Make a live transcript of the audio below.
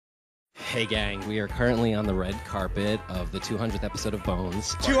Hey gang, we are currently on the red carpet of the 200th episode of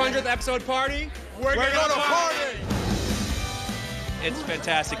Bones. 200th episode party? We're gonna party! It's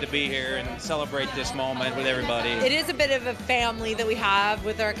fantastic to be here and celebrate this moment with everybody. It is a bit of a family that we have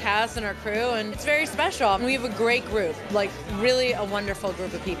with our cast and our crew, and it's very special. We have a great group, like really a wonderful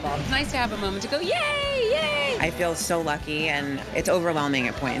group of people. It's nice to have a moment to go, yay, yay! I feel so lucky, and it's overwhelming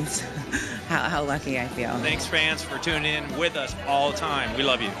at points how lucky I feel. Thanks, fans, for tuning in with us all the time. We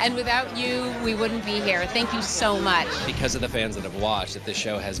love you. And without you, we wouldn't be here. Thank you so much. Because of the fans that have watched, that this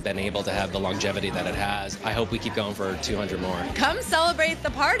show has been able to have the longevity that it has, I hope we keep going for 200 more. Come celebrate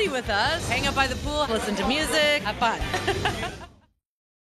the party with us. Hang out by the pool, listen to music, have fun.